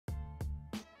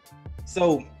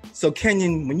So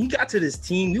Kenyon, when you got to this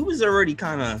team, you was already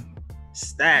kind of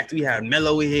stacked. We had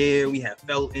Melo here, we had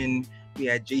Felton, we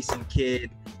had Jason Kidd.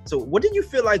 So what did you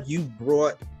feel like you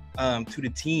brought to the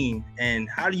team, and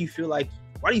why do you feel like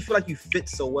you fit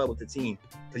so well with the team?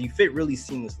 Because you fit really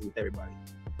seamlessly with everybody.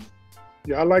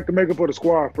 Yeah, I like the makeup of the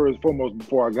squad first and foremost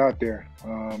before I got there.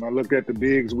 I looked at the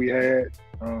bigs we had,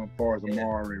 as far as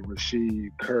Amari,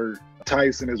 Rasheed, Kurt,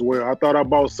 Tyson as well. I thought I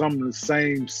bought some of the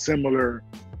same similar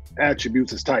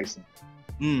attributes as Tyson.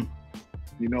 You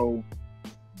know,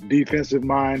 defensive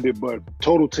minded, but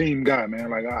total team guy, man.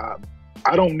 Like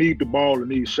I don't need the ball and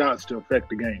need shots to affect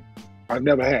the game. I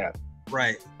never have.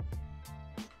 Right.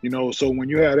 You know, so when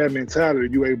you have that mentality,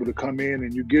 you're able to come in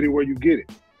and you get it where you get it.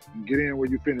 You get in where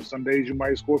you finish. Some days you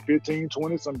might score 15,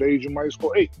 20. Some days you might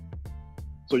score 8.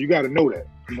 So you got to know that,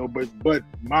 you know. But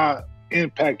my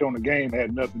impact on the game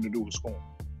had nothing to do with scoring.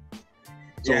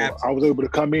 So yeah, I was able to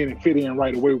come in and fit in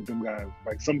right away with them guys.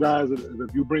 Like some guys,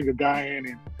 if you bring a guy in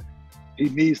and he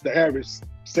needs to average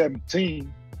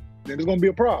 17, then it's going to be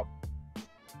a problem.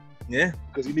 Yeah.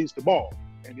 Because he needs the ball.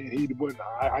 And then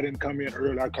I didn't come in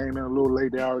early. I came in a little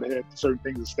late. They already had certain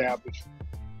things established.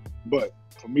 But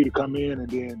for me to come in and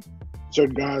then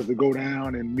certain guys to go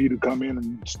down and me to come in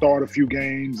and start a few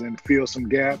games and fill some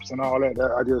gaps and all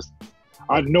that,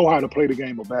 I know how to play the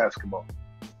game of basketball.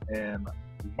 And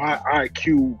my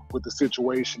IQ with the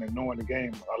situation and knowing the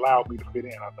game allowed me to fit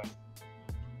in, I think.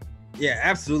 Yeah,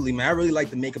 absolutely, man. I really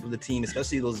like the makeup of the team,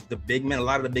 especially the big men. A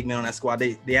lot of the big men on that squad,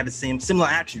 they had the similar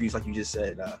attributes, like you just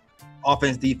said,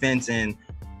 offense, defense, and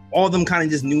all of them kind of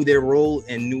just knew their role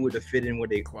and knew where to fit in.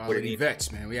 Quality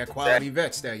vets, man. We had quality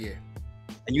vets that year.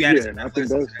 And you had I think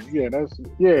and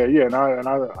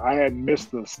I hadn't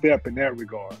missed a step in that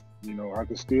regard. You know, I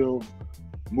could still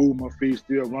move my feet,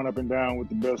 still run up and down with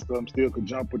the best of them, still could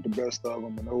jump with the best of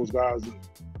them. And those guys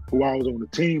who I was on the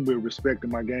team with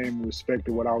respected my game and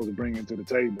respected what I was bringing to the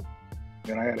table.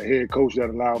 And I had a head coach that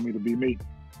allowed me to be me.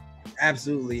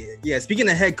 Absolutely. Yeah, speaking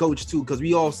of head coach too, because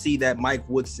we all see that Mike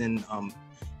Woodson,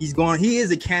 he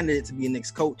is a candidate to be a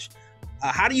Knicks coach.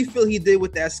 How do you feel he did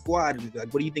with that squad?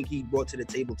 Like, what do you think he brought to the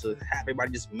table to have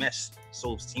everybody just mesh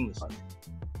so seamlessly?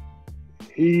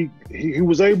 He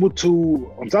was able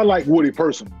to. I like Woody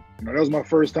personally. You know, that was my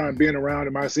first time being around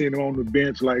him. I seen him on the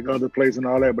bench like other places and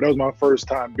all that, but that was my first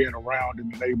time being around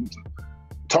him and able to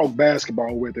talk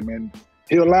basketball with him. And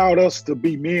he allowed us to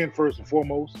be men first and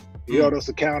foremost. He held us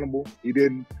accountable. He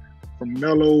didn't, from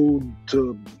Melo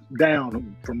to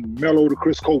down, from Melo to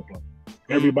Chris Copeland.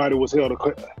 Everybody was held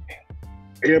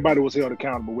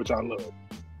accountable, which I love.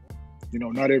 You know,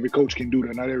 not every coach can do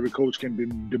that. Not every coach can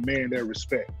demand that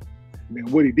respect. I mean,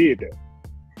 Woody did that.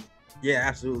 Yeah,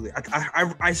 absolutely.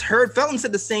 I heard Felton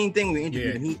said the same thing when we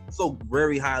interviewed him. He spoke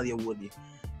very highly of Woody.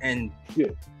 And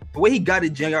the way he got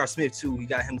it, J.R. Smith, too, he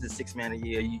got him to 6th man a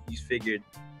year. You figured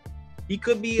he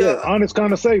could be honest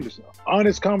conversations.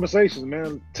 Honest conversations,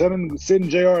 man. Sitting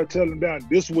JR, tell him down,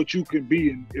 this is what you can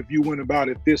be if you went about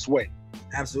it this way.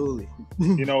 Absolutely.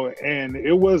 You know, and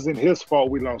it wasn't his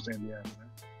fault we lost Indiana,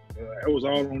 man. It was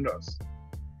all on us.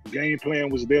 The game plan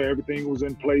was there, everything was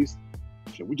in place.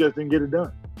 We just didn't get it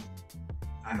done.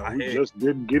 We just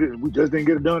didn't get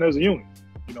it done as a unit.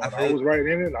 You know, I was right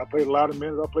in it. I played a lot of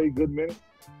minutes. I played good minutes.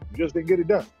 We just didn't get it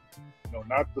done. You know,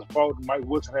 not the fault Mike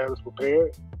Woodson had us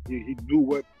prepared. He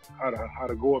knew how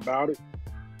to go about it,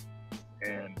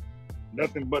 and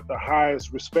nothing but the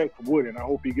highest respect for Woody. And I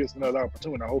hope he gets another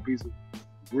opportunity. I hope he's a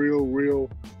real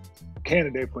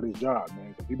candidate for this job,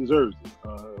 man, because he deserves it.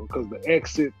 Because the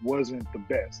exit wasn't the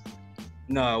best.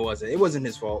 No, it wasn't. It wasn't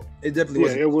his fault. It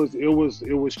definitely wasn't.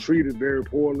 It was treated very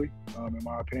poorly, in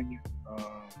my opinion.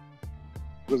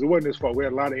 Because it wasn't his fault. We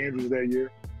had a lot of injuries that year.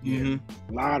 A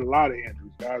lot of injuries.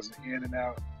 Guys in and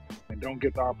out, and don't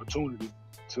get the opportunity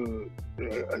to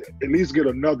at least get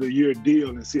another year deal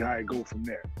and see how it goes from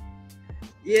there.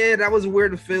 Yeah, that was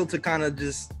weird of Phil to kind of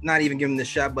just not even give him the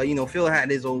shot. But, you know, Phil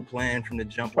had his old plan from the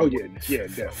jump. Oh, yeah,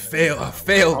 definitely. A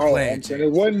failed plan.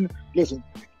 It wasn't, listen,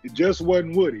 it just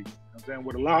wasn't Woody. I'm saying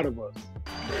with a lot of us.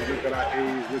 Look at our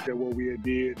age, look at what we had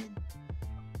did, and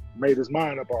made his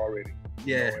mind up already.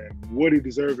 Yeah. You know, and Woody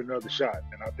deserved another shot,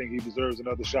 and I think he deserves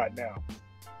another shot now.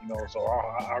 You know, so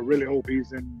I really hope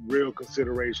he's in real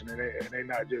consideration, and they're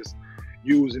not just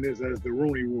using this as the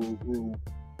Rooney rule.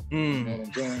 You know what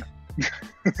I'm saying?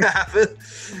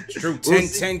 True.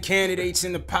 10 candidates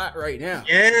in the pot right now.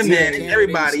 Yeah, man.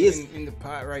 Everybody is in the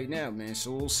pot right now, man. So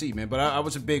we'll see, man. But I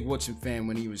was a big Woodson fan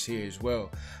when he was here as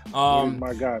well. He's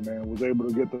my guy, man. Was able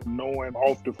to get to know him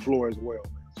off the floor as well,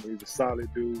 man. So he's a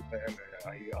solid dude, man.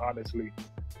 He honestly,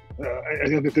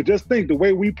 and to just think the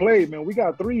way we played, man, we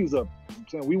got threes up. I'm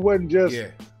saying we wasn't just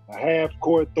a half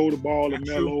court, throw the ball to That's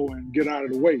Melo and get out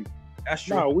of the way. That's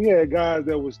true. No, we had guys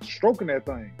that was stroking that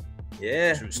thing.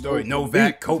 Yeah. True story.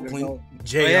 Novak, Copeland,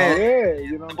 JR. Yeah,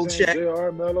 you know what I'm Coach saying? Shaq.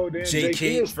 JR, Melo, then J.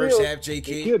 Kidd First still- half, J. J.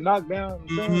 Kidd. Kidd knocked down.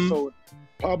 So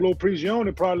Pablo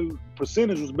Prigioni probably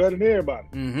percentage was better than everybody.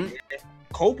 Mm-hmm.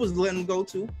 Cope was letting him go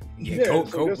too. Yeah,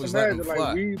 Cope just was letting him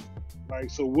imagine, fly.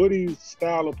 so Woody's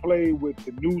style of play with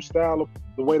the new style of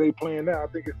the way they playing now, I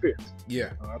think it fits.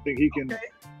 Yeah. I think he can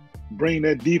bring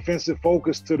that defensive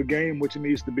focus to the game, which it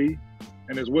needs to be,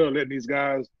 and as well letting these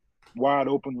guys wide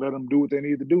open, let them do what they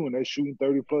need to do, and they're shooting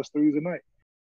 30+ threes a night.